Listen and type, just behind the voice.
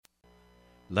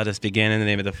Let us begin in the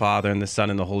name of the Father, and the Son,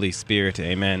 and the Holy Spirit.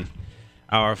 Amen.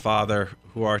 Our Father,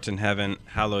 who art in heaven,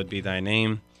 hallowed be thy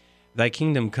name. Thy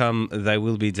kingdom come, thy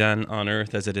will be done on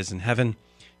earth as it is in heaven.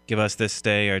 Give us this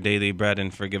day our daily bread,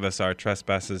 and forgive us our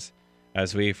trespasses,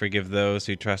 as we forgive those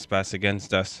who trespass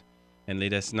against us. And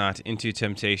lead us not into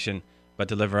temptation, but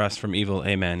deliver us from evil.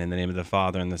 Amen. In the name of the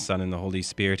Father, and the Son, and the Holy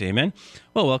Spirit. Amen.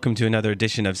 Well, welcome to another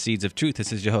edition of Seeds of Truth.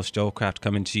 This is your host, Joel Kraft,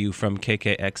 coming to you from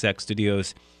KKXX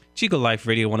Studios, Chico Life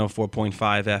Radio 104.5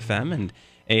 FM and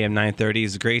AM 930.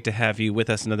 It's great to have you with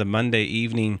us another Monday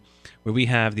evening where we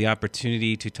have the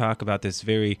opportunity to talk about this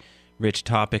very rich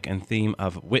topic and theme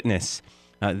of witness.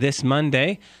 This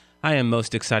Monday, I am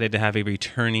most excited to have a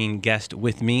returning guest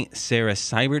with me, Sarah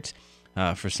Seibert.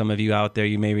 For some of you out there,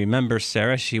 you may remember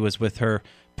Sarah. She was with her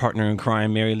partner in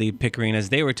crime, Mary Lee Pickering, as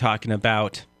they were talking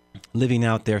about living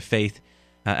out their faith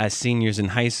as seniors in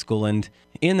high school. And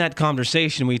in that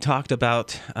conversation, we talked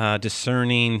about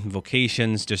discerning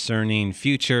vocations, discerning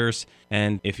futures.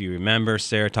 And if you remember,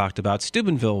 Sarah talked about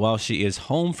Steubenville while she is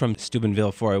home from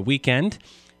Steubenville for a weekend.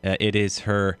 It is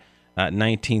her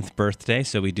 19th birthday,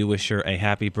 so we do wish her a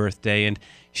happy birthday. And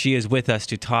she is with us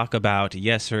to talk about,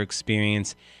 yes, her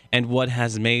experience and what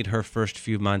has made her first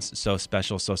few months so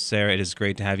special. So, Sarah, it is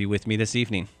great to have you with me this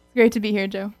evening. Great to be here,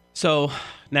 Joe. So,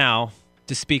 now,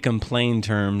 to speak in plain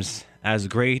terms, as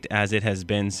great as it has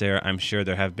been, Sarah, I'm sure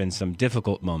there have been some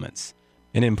difficult moments.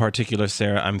 And in particular,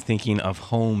 Sarah, I'm thinking of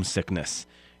homesickness.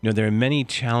 You know, there are many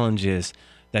challenges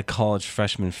that college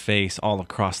freshmen face all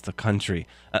across the country,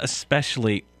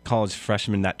 especially college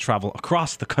freshmen that travel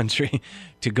across the country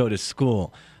to go to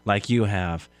school like you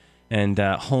have. And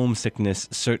homesickness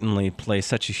certainly plays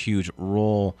such a huge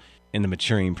role in the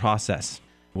maturing process.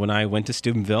 When I went to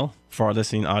Steubenville, for our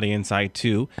listening audience, I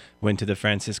too went to the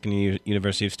Franciscan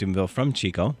University of Steubenville from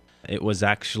Chico. It was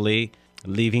actually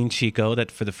leaving Chico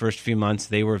that for the first few months,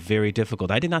 they were very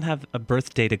difficult. I did not have a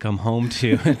birthday to come home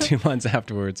to 2 months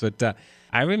afterwards, but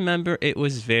I remember it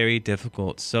was very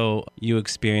difficult. So you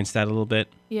experienced that a little bit?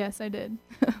 Yes, I did.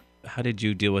 How did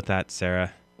you deal with that,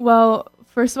 Sarah? Well,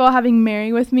 first of all, having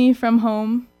Mary with me from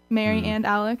home, Mary and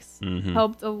Alex,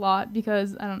 helped a lot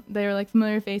because they were like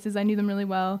familiar faces. I knew them really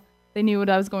well. They knew what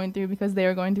I was going through because they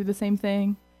were going through the same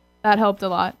thing. That helped a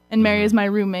lot. And Mary is my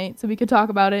roommate, so we could talk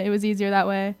about it. It was easier that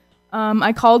way.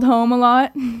 I called home a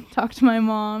lot, talked to my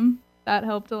mom. That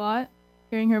helped a lot,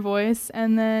 hearing her voice.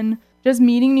 And then just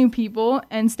meeting new people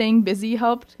and staying busy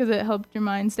helped because it helped your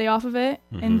mind stay off of it.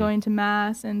 And going to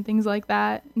mass and things like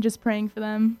that and just praying for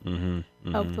them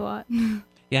helped a lot.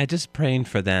 Yeah, just praying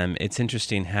for them. It's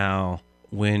interesting how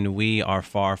when we are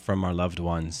far from our loved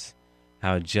ones,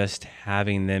 how just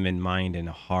having them in mind and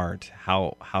heart,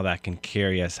 how that can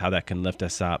carry us, how that can lift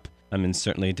us up. I mean,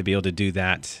 certainly to be able to do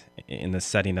that in the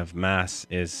setting of Mass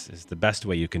is the best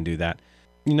way you can do that.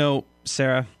 You know,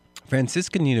 Sarah,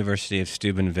 Franciscan University of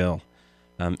Steubenville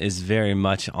is very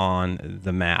much on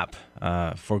the map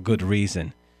for good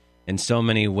reason. In so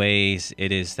many ways,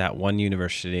 it is that one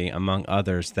university, among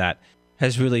others, that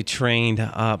has really trained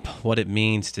up what it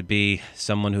means to be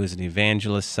someone who is an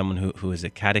evangelist, someone who is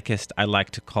a catechist. I like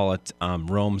to call it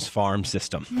Rome's farm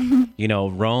system. You know,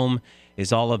 Rome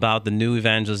is all about the new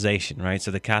evangelization, right? So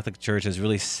the Catholic Church has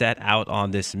really set out on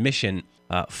this mission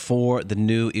for the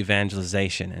new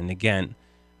evangelization. And again,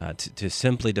 to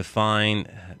simply define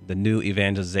the new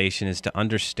evangelization is to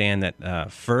understand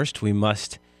that first we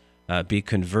must be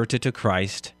converted to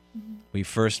Christ. We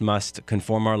first must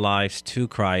conform our lives to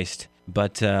Christ.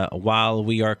 But while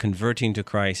we are converting to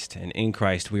Christ and in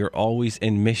Christ, we are always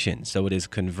in mission. So it is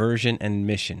conversion and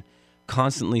mission,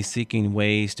 constantly seeking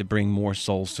ways to bring more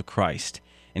souls to Christ,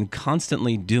 and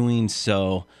constantly doing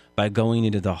so by going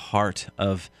into the heart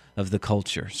of the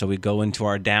culture. So we go into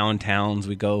our downtowns,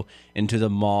 we go into the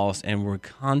malls, and we're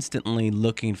constantly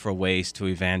looking for ways to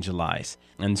evangelize.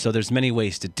 And so there's many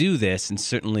ways to do this, and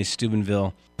certainly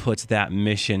Steubenville puts that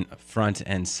mission front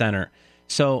and center.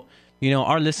 So, you know,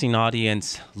 our listening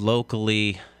audience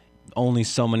locally, only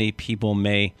so many people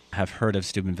may have heard of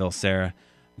Steubenville, Sarah,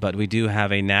 but we do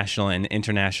have a national and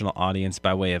international audience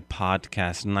by way of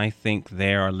podcast, and I think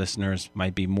there our listeners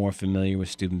might be more familiar with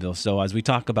Steubenville. So as we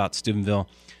talk about Steubenville,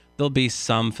 there'll be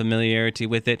some familiarity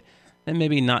with it, and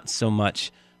maybe not so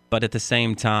much, but at the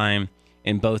same time,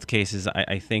 in both cases,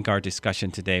 I think our discussion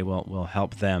today will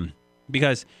help them,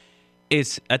 because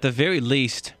it's at the very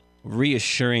least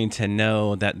reassuring to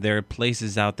know that there are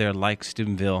places out there like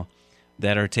Steubenville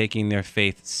that are taking their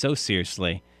faith so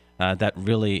seriously that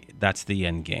really that's the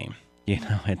end game. You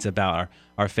know, it's about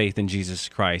our faith in Jesus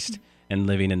Christ and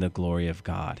living in the glory of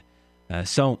God.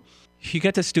 So you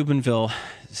get to Steubenville,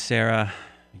 Sarah,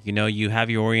 you know, you have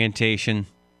your orientation,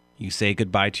 You say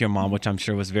goodbye to your mom, which I'm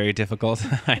sure was very difficult.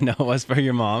 I know it was for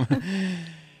your mom.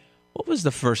 What was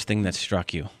the first thing that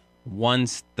struck you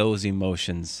once those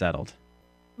emotions settled?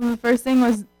 Well, the first thing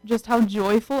was just how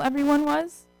joyful everyone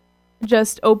was.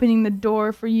 Just opening the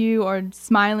door for you or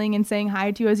smiling and saying hi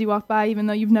to you as you walk by, even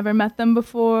though you've never met them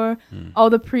before.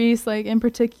 All the priests, like in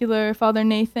particular, Father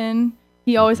Nathan,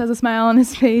 he always has a smile on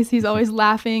his face. He's always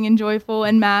laughing and joyful.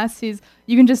 And Mass, you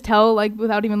can just tell, like,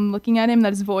 without even looking at him, that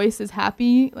his voice is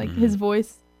happy. Like, his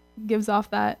voice gives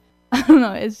off that, I don't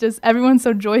know, it's just, everyone's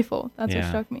so joyful. That's what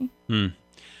struck me.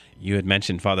 You had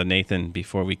mentioned Father Nathan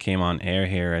before we came on air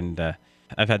here, and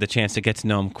I've had the chance to get to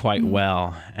know him quite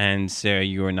well. And Sarah,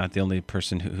 you are not the only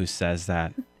person who says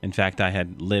that. In fact, I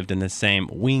had lived in the same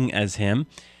wing as him,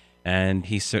 and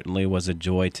he certainly was a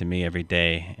joy to me every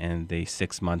day in the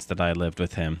 6 months that I lived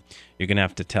with him. You're going to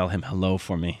have to tell him hello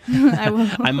for me. I will.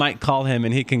 I might call him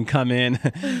and he can come in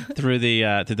through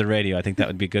the radio. I think that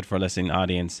would be good for a listening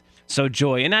audience. So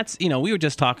joy, and that's, we were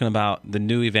just talking about the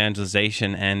new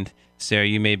evangelization, and Sarah,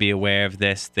 you may be aware of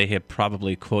this. They have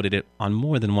probably quoted it on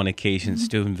more than one occasion,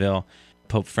 Steubenville,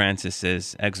 Pope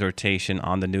Francis's exhortation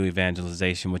on the new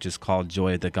evangelization, which is called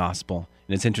Joy of the Gospel.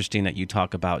 And it's interesting that you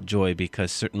talk about joy,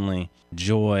 because certainly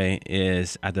joy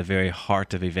is at the very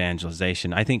heart of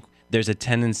evangelization. I think there's a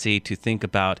tendency to think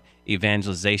about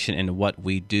evangelization and what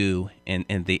we do in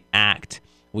the act.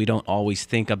 We don't always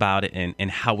think about it in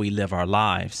how we live our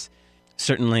lives.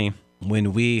 Certainly,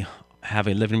 when we have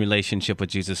a living relationship with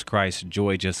Jesus Christ,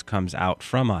 joy just comes out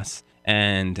from us.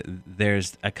 And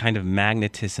there's a kind of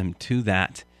magnetism to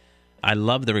that. I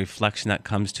love the reflection that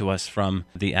comes to us from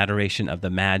the adoration of the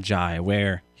Magi,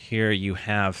 where here you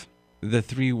have the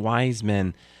three wise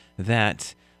men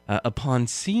that upon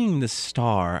seeing the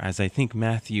star, as I think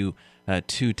Matthew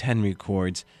 2:10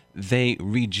 records, they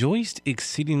rejoiced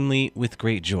exceedingly with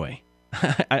great joy.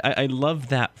 I love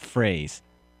that phrase.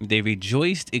 They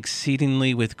rejoiced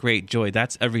exceedingly with great joy.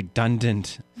 That's a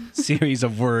redundant series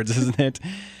of words, isn't it?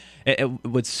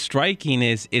 What's striking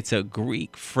is it's a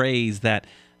Greek phrase that,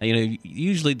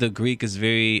 usually the Greek is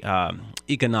very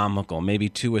economical, maybe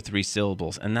 2 or 3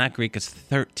 syllables, and that Greek is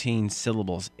 13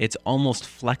 syllables. It's almost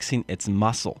flexing its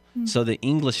muscle. So the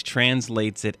English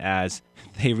translates it as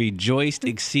they rejoiced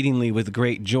exceedingly with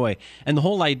great joy. And the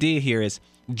whole idea here is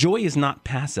joy is not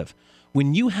passive.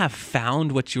 When you have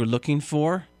found what you're looking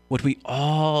for, what we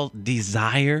all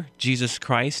desire, Jesus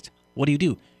Christ, what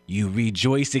do? You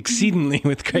rejoice exceedingly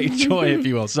with great joy, if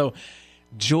you will. So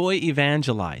joy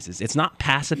evangelizes. It's not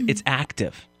passive, it's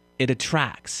active. It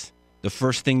attracts. The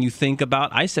first thing you think about,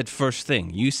 I said first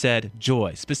thing. You said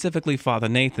joy, specifically Father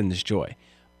Nathan's joy.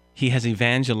 He has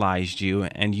evangelized you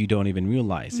and you don't even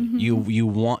realize it. You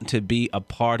want to be a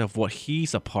part of what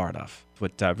he's a part of.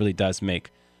 What really does make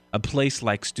a place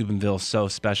like Steubenville so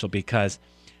special, because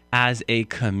as a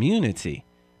community,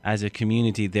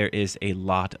 there is a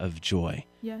lot of joy.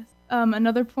 Yes.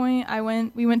 Another point,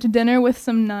 we went to dinner with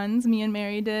some nuns, me and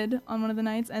Mary did, on one of the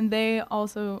nights, and they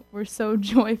also were so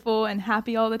joyful and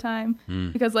happy all the time,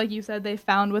 because like you said, they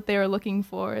found what they were looking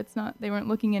for. They weren't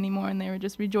looking anymore, and they were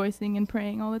just rejoicing and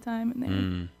praying all the time, and they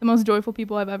were the most joyful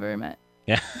people I've ever met.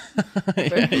 Yeah.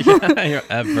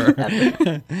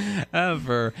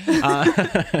 Ever.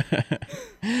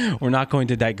 We're not going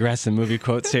to digress in movie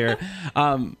quotes here.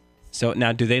 So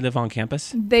now, do they live on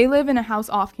campus? They live in a house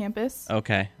off campus.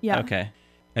 Okay. Yeah. Okay.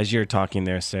 As you're talking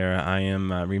there, Sarah, I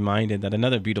am reminded that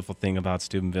another beautiful thing about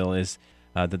Steubenville is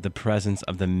that the presence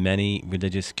of the many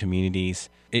religious communities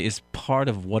is part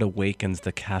of what awakens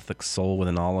the Catholic soul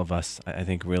within all of us. I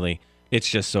think really it's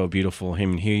just so beautiful. I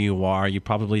mean, here you are. You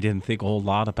probably didn't think a whole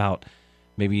lot about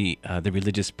maybe the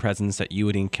religious presence that you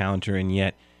would encounter, and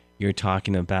yet you're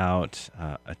talking about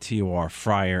a TOR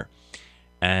friar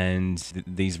and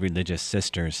these religious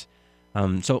sisters.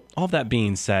 So all that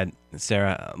being said,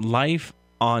 Sarah, life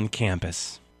on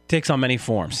campus takes on many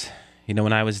forms.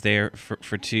 When I was there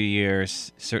for 2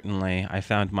 years, certainly I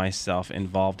found myself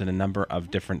involved in a number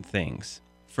of different things.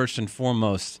 First and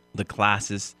foremost, the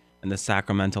classes and the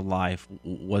sacramental life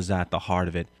was at the heart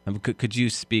of it. Could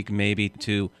you speak maybe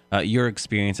to your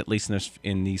experience, at least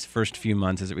in these first few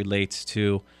months, as it relates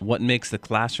to what makes the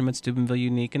classroom at Steubenville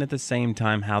unique, and at the same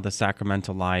time, how the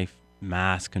sacramental life,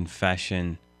 Mass,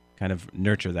 confession, kind of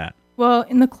nurture that? Well,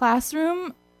 in the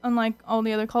classroom, unlike all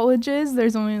the other colleges,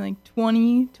 there's only like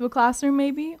 20 to a classroom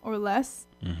maybe, or less.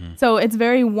 So it's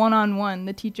very one-on-one.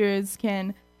 The teachers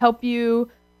can help you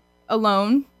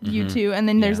alone, you two, and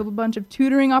then there's a bunch of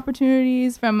tutoring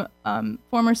opportunities from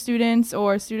former students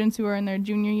or students who are in their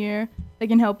junior year. They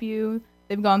can help you.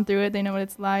 They've gone through it. They know what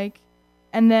it's like.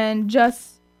 And then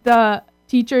just the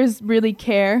teachers really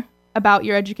care about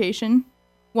your education.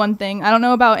 one thing. I don't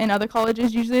know about in other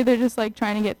colleges. Usually they're just like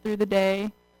trying to get through the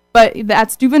day. But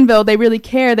at Steubenville, they really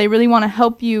care. They really want to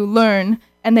help you learn.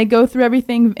 And they go through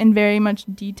everything in very much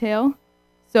detail.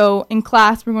 So in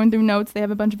class, we're going through notes. They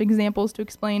have a bunch of examples to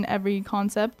explain every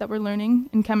concept that we're learning.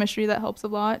 In chemistry, that helps a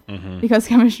lot because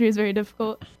chemistry is very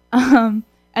difficult. And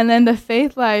then the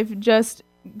faith life, just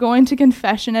going to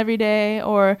confession every day,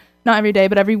 or not every day,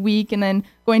 but every week, and then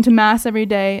going to mass every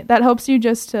day, that helps you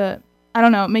just to, I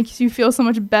don't know, it makes you feel so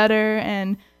much better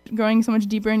and growing so much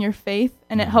deeper in your faith,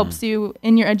 and it helps you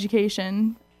in your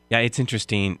education. Yeah, it's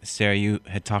interesting, Sarah, you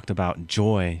had talked about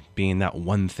joy being that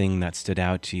one thing that stood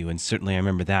out to you, and certainly I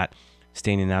remember that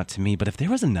standing out to me. But if there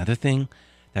was another thing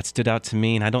that stood out to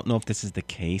me, and I don't know if this is the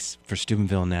case for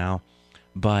Steubenville now,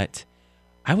 but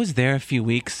I was there a few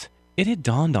weeks, it had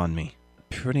dawned on me.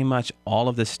 Pretty much all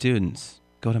of the students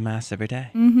go to Mass every day.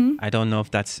 I don't know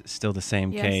if that's still the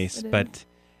same case, but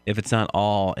if it's not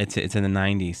all, it's in the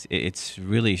 90s. It's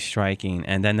really striking.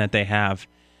 And then that they have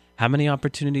how many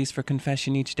opportunities for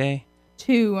confession each day?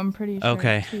 2, I'm pretty sure.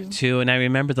 Okay, 2. And I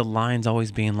remember the lines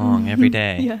always being long every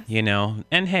day, yes. you know.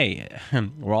 And hey,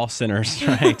 we're all sinners,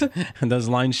 right? And those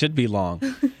lines should be long.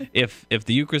 If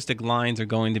the Eucharistic lines are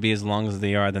going to be as long as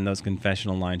they are, then those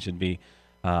confessional lines should be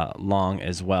long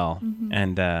as well.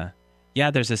 And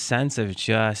there's a sense of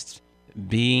just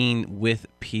being with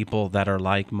people that are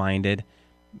like-minded,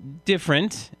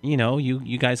 different. You know,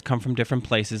 you guys come from different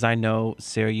places. I know,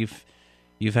 Sarah,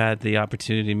 you've had the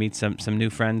opportunity to meet some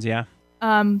new friends, yeah?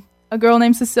 A girl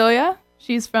named Cecilia.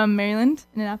 She's from Maryland,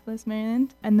 Annapolis,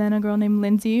 Maryland. And then a girl named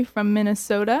Lindsay from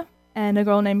Minnesota. And a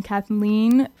girl named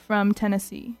Kathleen from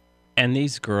Tennessee. And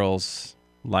these girls,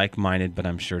 like-minded, but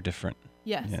I'm sure different.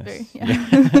 Yes. Very.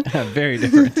 Yeah. Very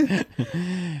different.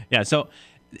 Yeah, so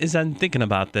as I'm thinking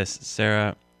about this,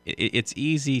 Sarah, it's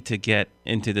easy to get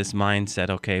into this mindset,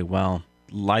 okay, well,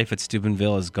 life at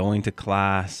Steubenville is going to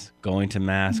class, going to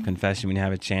Mass, confession when you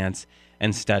have a chance,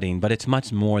 and studying. But it's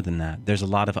much more than that. There's a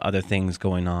lot of other things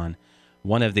going on.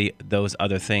 One of those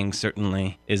other things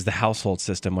certainly is the household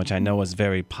system, which I know is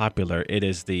very popular. It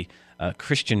is the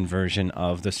Christian version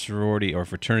of the sorority or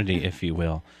fraternity, if you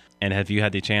will. And have you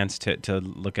had the chance to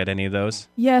look at any of those?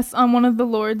 Yes, on one of the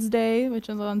Lord's Day, which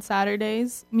is on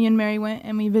Saturdays, me and Mary went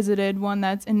and we visited one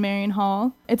that's in Marion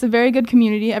Hall. It's a very good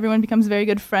community. Everyone becomes very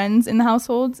good friends in the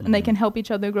households, and they can help each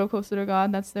other grow closer to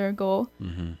God. That's their goal.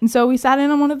 And so we sat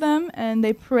in on one of them, and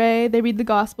they pray, they read the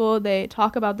gospel, they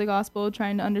talk about the gospel,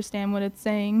 trying to understand what it's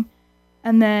saying.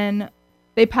 And then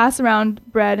they pass around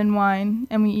bread and wine,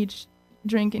 and we each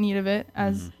drink and eat of it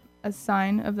as a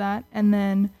sign of that. And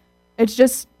then it's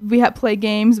just, we play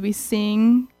games, we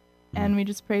sing, and we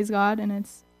just praise God, and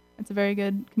it's a very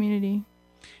good community.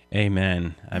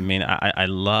 Amen. I mean, I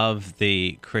love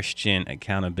the Christian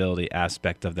accountability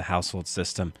aspect of the household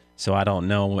system. So I don't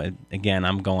know, again,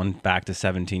 I'm going back to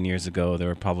 17 years ago. There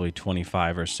were probably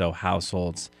 25 or so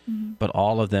households, but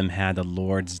all of them had the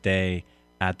Lord's Day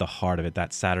at the heart of it,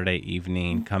 that Saturday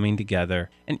evening, coming together.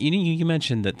 And you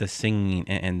mentioned that the singing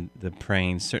and the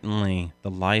praying, certainly the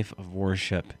life of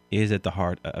worship is at the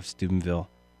heart of Steubenville,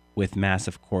 with Mass,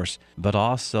 of course, but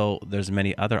also there's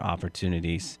many other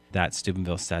opportunities that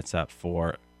Steubenville sets up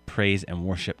for praise and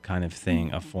worship kind of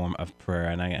thing, a form of prayer.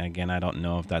 And I don't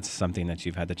know if that's something that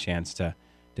you've had the chance to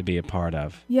be a part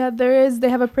of. Yeah, there is. They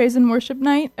have a praise and worship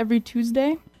night every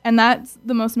Tuesday. And that's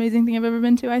the most amazing thing I've ever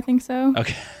been to, I think so.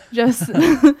 Okay. Just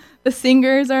the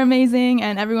singers are amazing,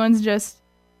 and everyone's just,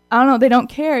 I don't know, they don't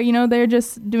care. You know, they're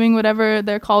just doing whatever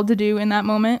they're called to do in that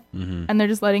moment, and they're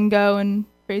just letting go and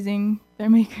praising their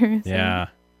maker. So. Yeah.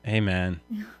 Amen.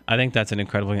 I think that's an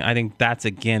incredible thing. I think that's,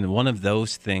 again, one of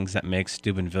those things that makes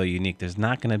Steubenville unique. There's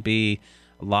not going to be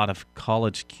a lot of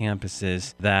college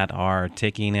campuses that are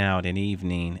taking out an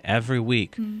evening every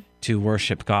week to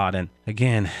worship God. And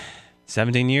again,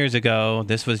 17 years ago,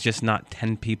 this was just not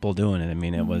 10 people doing it. I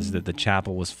mean, it was that the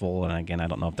chapel was full. And again, I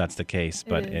don't know if that's the case,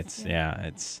 but it's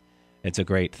a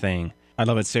great thing. I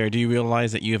love it, Sarah. Do you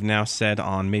realize that you have now said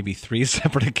on maybe 3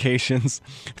 separate occasions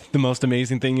the most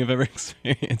amazing thing you've ever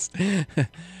experienced?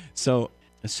 So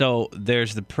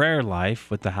there's the prayer life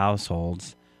with the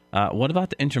households. What about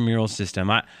the intramural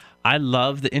system? I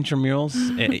love the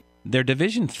intramurals. They're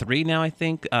Division III now, I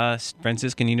think.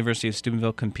 Franciscan University of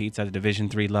Steubenville competes at a Division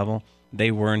III level.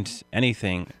 They weren't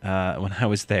anything when I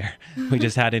was there. We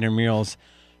just had intramurals.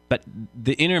 But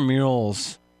the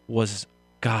intramurals was,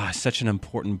 gosh, such an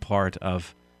important part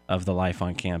of the life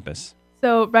on campus.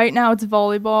 So right now it's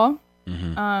volleyball.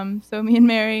 So me and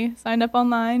Mary signed up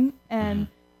online, and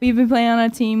we've been playing on a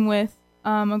team with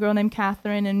a girl named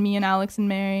Catherine, and me and Alex and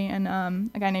Mary, and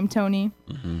a guy named Tony.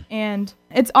 And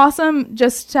it's awesome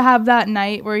just to have that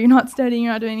night where you're not studying,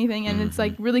 you're not doing anything, and it's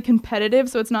like really competitive.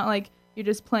 So it's not like you're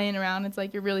just playing around. It's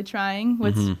like you're really trying,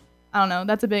 which I don't know,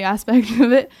 that's a big aspect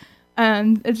of it.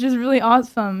 And it's just really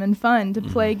awesome and fun to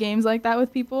play games like that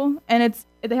with people. And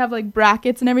they have like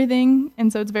brackets and everything,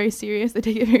 and so it's very serious. They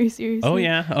take it very seriously. Oh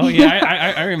yeah.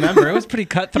 I remember. It was pretty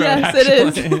cutthroat. Yes,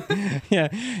 actually. it is. Yeah.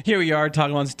 Here we are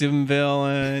talking about Steubenville,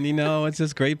 and it's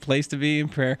this great place to be in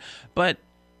prayer. But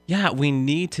yeah, we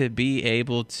need to be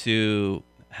able to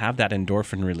have that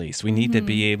endorphin release. We need to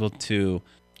be able to,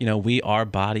 we are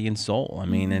body and soul. I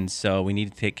mean, and so we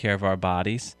need to take care of our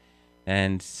bodies.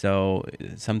 And so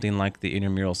something like the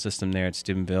intramural system there at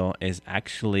Steubenville is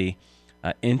actually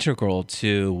integral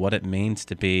to what it means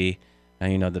to be,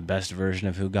 the best version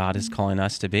of who God is calling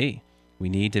us to be. We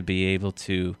need to be able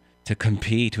to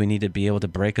compete. We need to be able to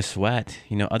break a sweat.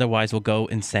 Otherwise we'll go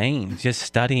insane just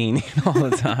studying all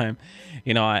the time.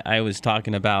 I was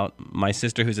talking about my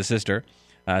sister, who's a sister,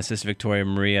 Sister Victoria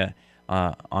Maria,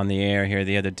 on the air here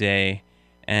the other day.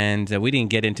 And we didn't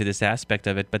get into this aspect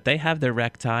of it, but they have their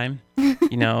rec time.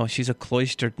 She's a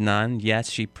cloistered nun. Yes,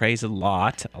 she prays a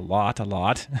lot.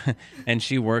 And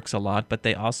she works a lot, but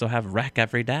they also have rec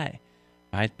every day,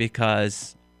 right?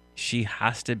 Because she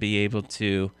has to be able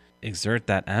to exert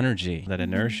that energy, that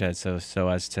inertia, so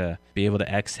as to be able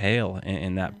to exhale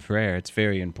in that prayer. It's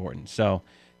very important. So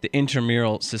the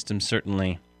intramural system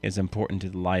certainly is important to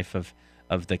the life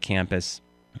of the campus.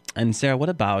 And Sarah, what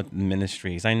about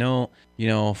ministries? I know,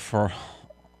 for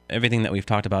everything that we've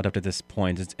talked about up to this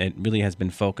point, it really has been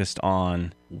focused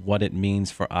on what it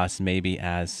means for us maybe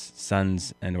as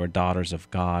sons and or daughters of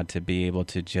God to be able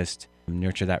to just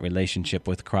nurture that relationship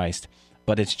with Christ.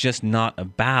 But it's just not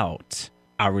about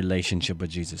our relationship with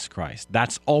Jesus Christ.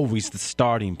 That's always the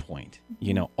starting point,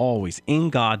 always in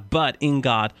God, but in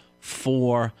God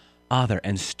for other.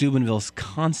 And Steubenville's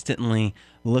constantly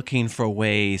looking for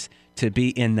ways to be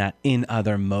in that in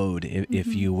other mode, if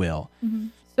you will.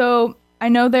 So I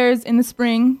know in the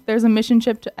spring, there's a mission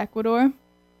trip to Ecuador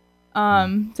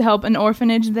to help an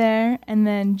orphanage there. And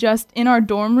then just in our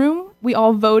dorm room, we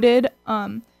all voted.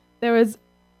 There was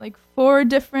like 4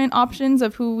 different options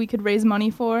of who we could raise money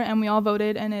for, and we all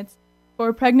voted. And it's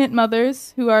for pregnant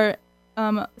mothers who are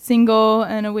single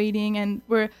and awaiting. And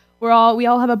we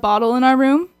all have a bottle in our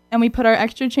room, and we put our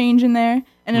extra change in there,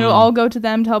 and it'll all go to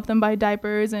them to help them buy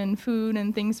diapers and food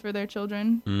and things for their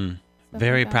children.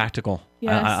 Very like practical.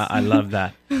 Yes. I love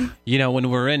that. When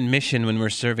we're in mission, when we're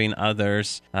serving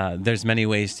others, there's many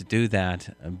ways to do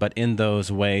that. But in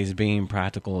those ways, being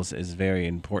practical is very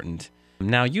important.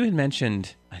 Now, you had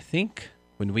mentioned, I think,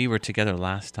 when we were together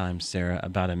last time, Sarah,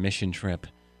 about a mission trip.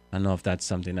 I don't know if that's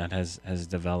something that has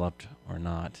developed or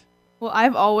not. Well,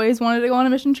 I've always wanted to go on a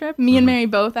mission trip. Me and Mary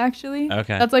both, actually.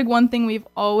 Okay. That's like one thing we've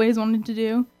always wanted to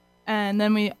do. And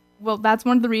then that's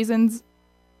one of the reasons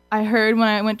I heard when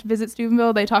I went to visit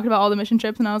Steubenville, they talked about all the mission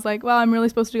trips, and I was like, well, I'm really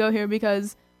supposed to go here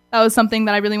because that was something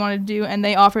that I really wanted to do, and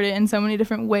they offered it in so many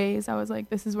different ways. I was like,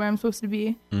 this is where I'm supposed to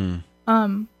be.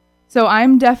 So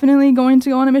I'm definitely going to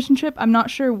go on a mission trip. I'm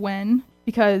not sure when,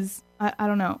 because I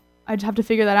don't know. I just have to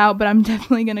figure that out, but I'm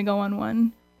definitely going to go on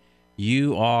one.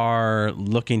 You are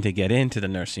looking to get into the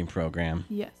nursing program.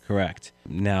 Yes. Correct.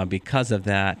 Now, because of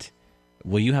that,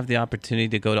 will you have the opportunity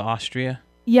to go to Austria?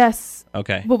 Yes.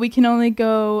 Okay. But we can only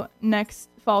go next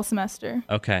fall semester.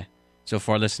 Okay. So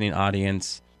for our listening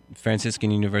audience, Franciscan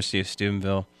University of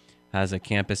Steubenville has a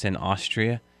campus in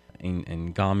Austria,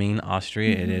 in Gaming,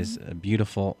 Austria. It is a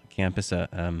beautiful campus,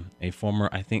 a former,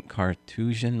 I think,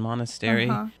 Carthusian monastery.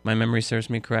 My memory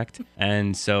serves me correct.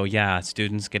 And so,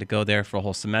 students get to go there for a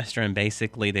whole semester, and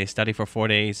basically they study for 4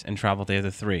 days and travel the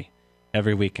other 3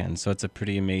 every weekend. So it's a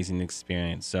pretty amazing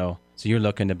experience. So you're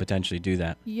looking to potentially do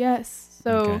that. Yes.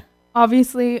 So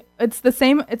obviously it's the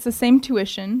same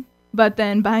tuition, but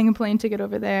then buying a plane ticket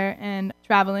over there and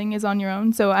traveling is on your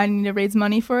own. So I need to raise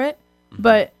money for it.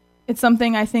 But it's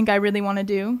something I think I really want to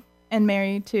do, and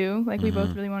Mary too. Like we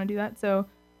both really want to do that. So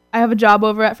I have a job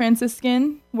over at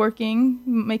Franciscan, working,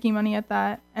 making money at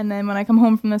that. And then when I come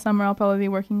home from the summer, I'll probably be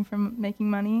working from making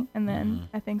money. And then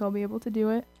I think I'll be able to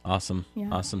do it. Awesome. Yeah.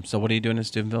 Awesome. So what are you doing in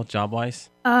Steubenville, job-wise?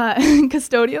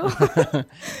 Custodial.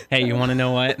 Hey, you want to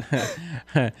know what?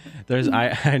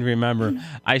 I remember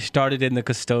I started in the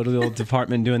custodial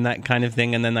department doing that kind of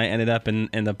thing, and then I ended up in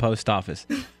the post office.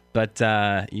 But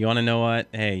you want to know what?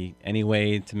 Hey, any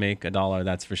way to make $1,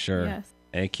 that's for sure. Yes.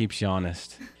 It keeps you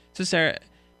honest. So, Sarah,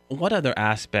 what other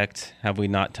aspect have we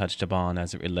not touched upon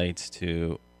as it relates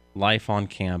to life on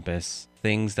campus,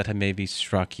 things that have maybe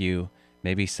struck you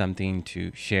maybe something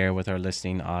to share with our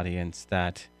listening audience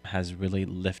that has really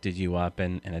lifted you up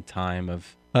in a time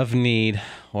of need,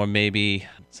 or maybe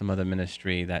some other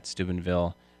ministry that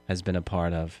Steubenville has been a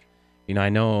part of. I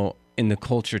know in the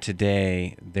culture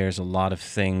today, there's a lot of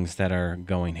things that are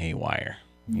going haywire.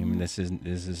 This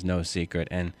is no secret.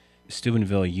 And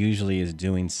Steubenville usually is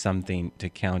doing something to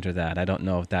counter that. I don't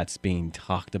know if that's being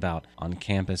talked about on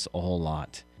campus a whole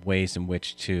lot, ways in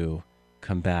which to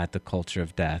combat the culture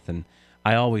of death. And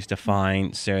I always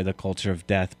define, Sarah, the culture of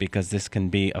death, because this can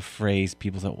be a phrase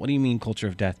people say, what do you mean culture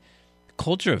of death?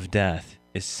 Culture of death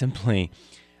is simply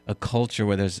a culture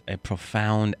where there's a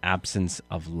profound absence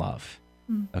of love.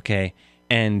 Okay?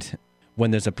 And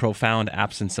when there's a profound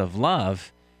absence of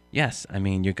love, yes, I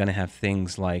mean, you're going to have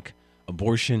things like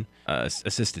abortion,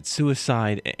 assisted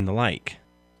suicide, and the like.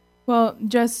 Well,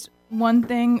 just one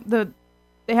thing,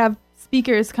 they have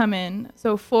speakers come in.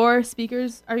 So 4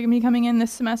 speakers are going to be coming in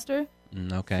this semester.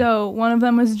 Okay. So one of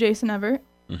them was Jason Everett.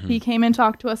 Mm-hmm. He came and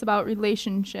talked to us about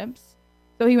relationships.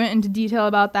 So he went into detail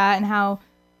about that and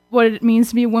what it means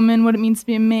to be a woman, what it means to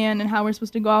be a man, and how we're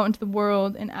supposed to go out into the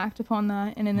world and act upon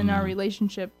that, and then in our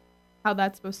relationship, how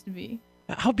that's supposed to be.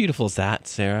 How beautiful is that,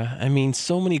 Sarah? I mean,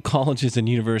 so many colleges and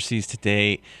universities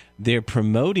today, they're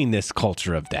promoting this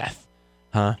culture of death,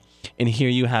 huh? And here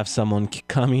you have someone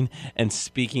coming and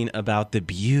speaking about the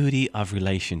beauty of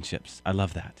relationships. I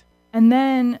love that. And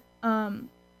then an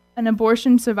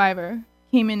abortion survivor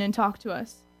came in and talked to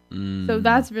us. So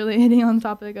that's really hitting on the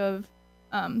topic of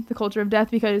the culture of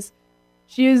death, because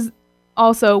she is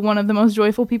also one of the most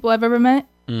joyful people I've ever met,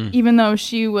 even though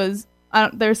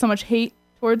there's so much hate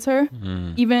towards her.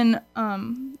 Even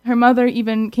her mother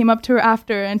even came up to her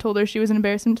after and told her she was an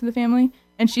embarrassment to the family,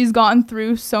 and she's gotten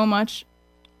through so much.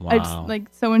 Wow.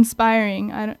 It's so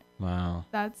inspiring. Wow.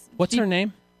 What's her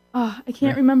name? Oh, I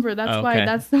can't remember. That's why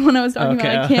that's the one I was talking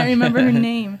about. I can't remember her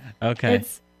name. Okay.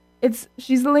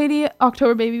 She's the lady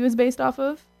October Baby was based off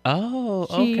of. Oh,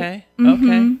 okay.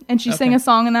 Okay. And she sang a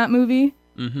song in that movie.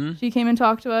 Mm-hmm. She came and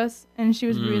talked to us, and she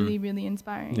was really, really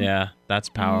inspiring. Yeah, that's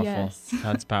powerful. Yes.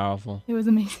 That's powerful. It was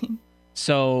amazing.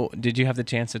 So, did you have the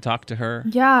chance to talk to her?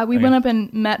 Yeah, we went up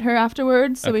and met her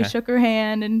afterwards. So we shook her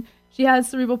hand, and she has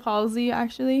cerebral palsy,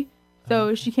 actually.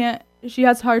 So she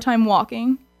has a hard time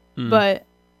walking. But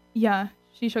yeah,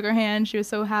 she shook her hand. She was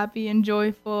so happy and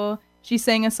joyful. She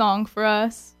sang a song for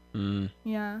us.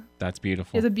 Yeah. That's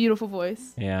beautiful. She has a beautiful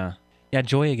voice. Yeah. Yeah,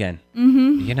 joy again.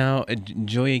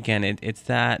 Joy again. It's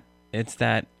that,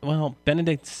 well,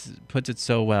 Benedict puts it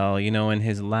so well, in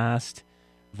his last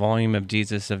volume of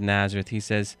Jesus of Nazareth, he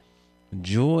says,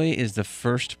 joy is the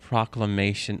first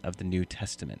proclamation of the New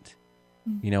Testament.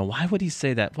 Why would he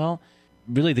say that? Well,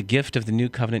 really the gift of the New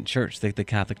Covenant Church, the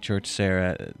Catholic Church,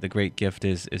 Sarah, the great gift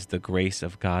is the grace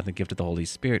of God, the gift of the Holy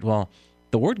Spirit. Well,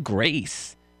 the word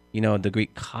grace, the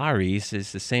Greek charis,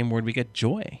 is the same word we get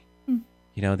joy.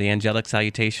 The angelic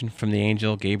salutation from the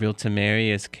angel Gabriel to Mary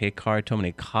is ke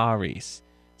charitomene, charis.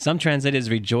 Some translate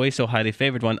as rejoice, O highly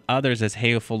favored one, others as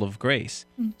hail, full of grace.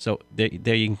 So there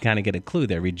you can kind of get a clue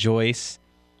there. Rejoice,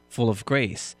 full of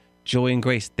grace. Joy and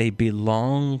grace, they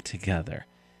belong together.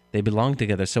 They belong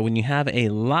together. So when you have a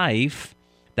life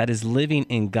that is living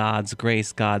in God's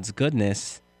grace, God's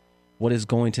goodness, what is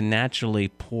going to naturally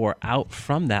pour out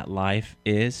from that life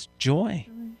is joy.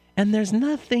 And there's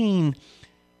nothing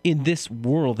in this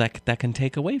world that can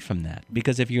take away from that.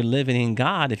 Because if you're living in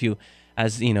God, if you,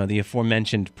 as the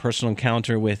aforementioned personal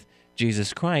encounter with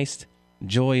Jesus Christ,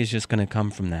 joy is just going to come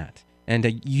from that.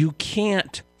 And you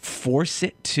can't force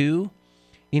it to.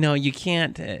 You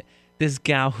can't. This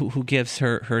gal who gives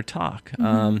her talk,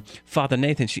 Father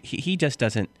Nathan, he just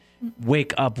doesn't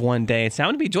wake up one day and say, I'm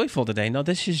going to be joyful today. No,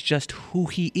 this is just who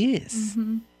he is.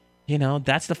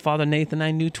 That's the Father Nathan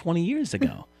I knew 20 years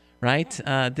ago. Right?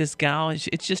 This gal,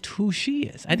 it's just who she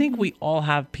is. I think we all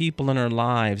have people in our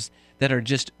lives that are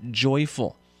just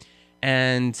joyful.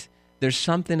 And there's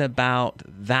something about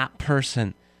that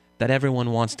person that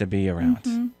everyone wants to be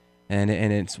around. And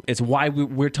it's why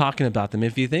we're talking about them.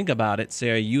 If you think about it,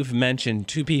 Sarah, you've mentioned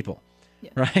 2 people,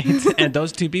 right? And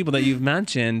those 2 people that you've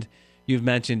mentioned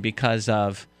because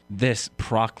of this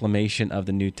proclamation of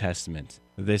the New Testament.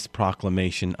 This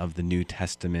proclamation of the New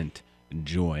Testament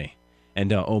joy.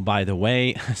 And, by the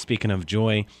way, speaking of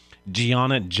joy,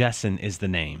 Gianna Jessen is the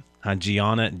name.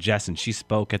 Gianna Jessen. She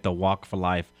spoke at the Walk for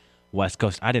Life West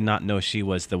Coast. I did not know she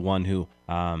was the one who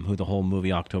the whole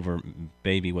movie October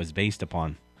Baby was based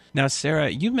upon. Now, Sarah,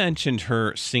 you mentioned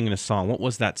her singing a song. What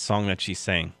was that song that she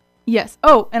sang? Yes.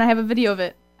 Oh, and I have a video of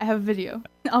it.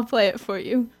 I'll play it for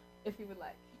you if you would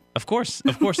like. Of course.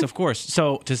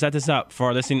 So to set this up for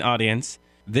our listening audience,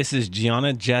 This is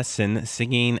Gianna Jessen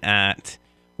singing at,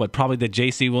 probably the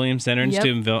J.C. Williams Center in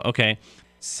Steubenville. Okay.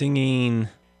 Singing...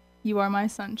 You Are My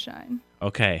Sunshine.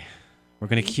 Okay. We're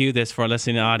going to cue this for our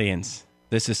listening audience.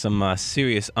 This is some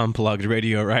serious unplugged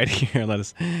radio right here.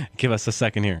 Give us a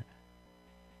second here.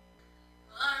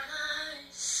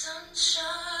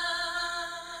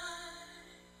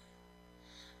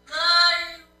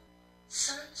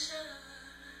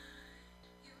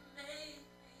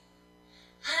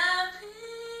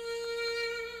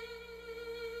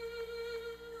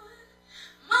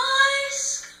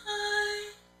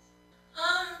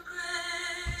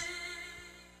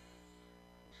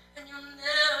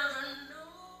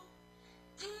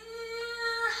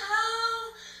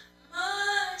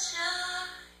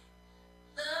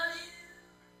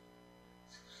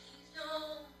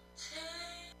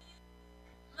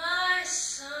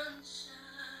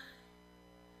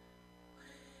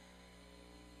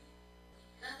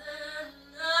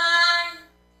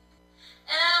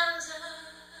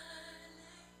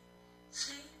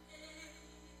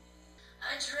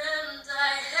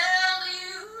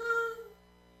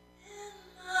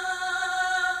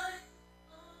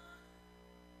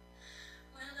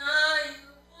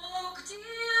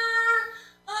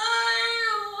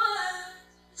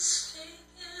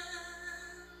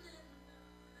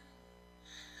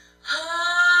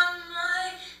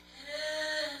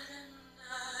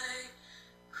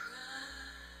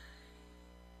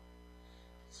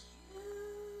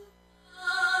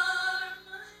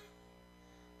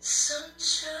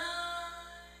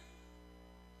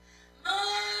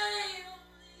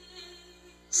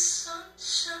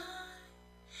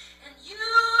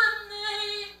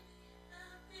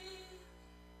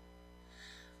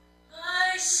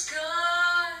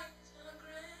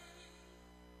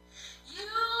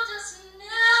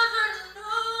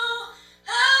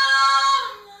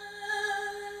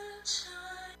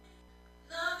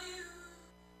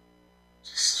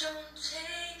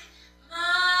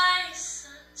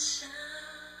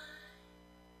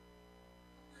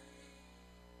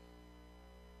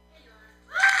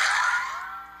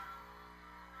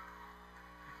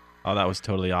 Oh, that was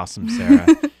totally awesome, Sarah.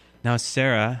 Now,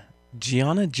 Sarah,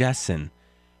 Gianna Jessen,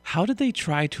 how did they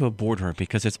try to abort her?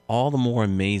 Because it's all the more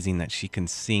amazing that she can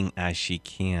sing as she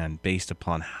can based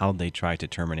upon how they tried to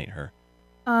terminate her.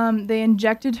 They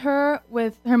injected her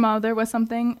with her mother with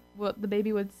something. Well, the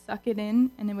baby would suck it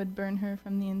in, and it would burn her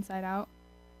from the inside out.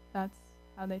 That's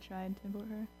how they tried to abort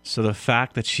her. So the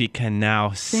fact that she can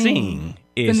now sing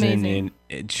is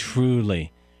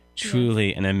truly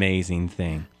an amazing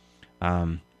thing.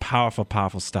 Powerful,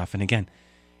 powerful stuff. And again,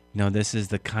 this is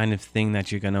the kind of thing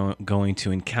that you're going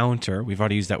to encounter. We've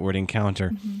already used that word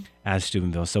encounter as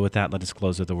Steubenville. So with that, let us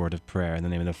close with a word of prayer. In the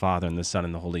name of the Father, and the Son,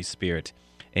 and the Holy Spirit.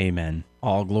 Amen.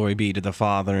 All glory be to the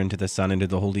Father, and to the Son, and to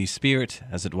the Holy Spirit,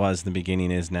 as it was in the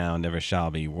beginning, is now, and ever shall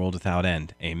be, world without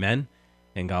end. Amen.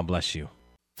 And God bless you.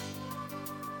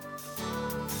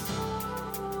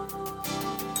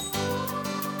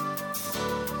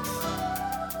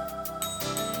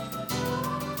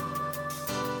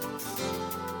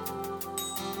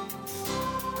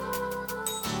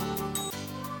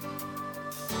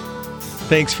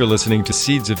 Thanks for listening to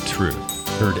Seeds of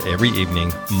Truth, heard every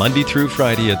evening, Monday through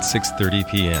Friday at 6:30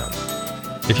 p.m.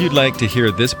 If you'd like to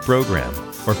hear this program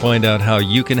or find out how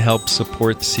you can help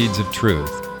support Seeds of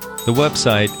Truth, the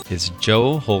website is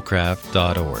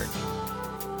joeholcraft.org.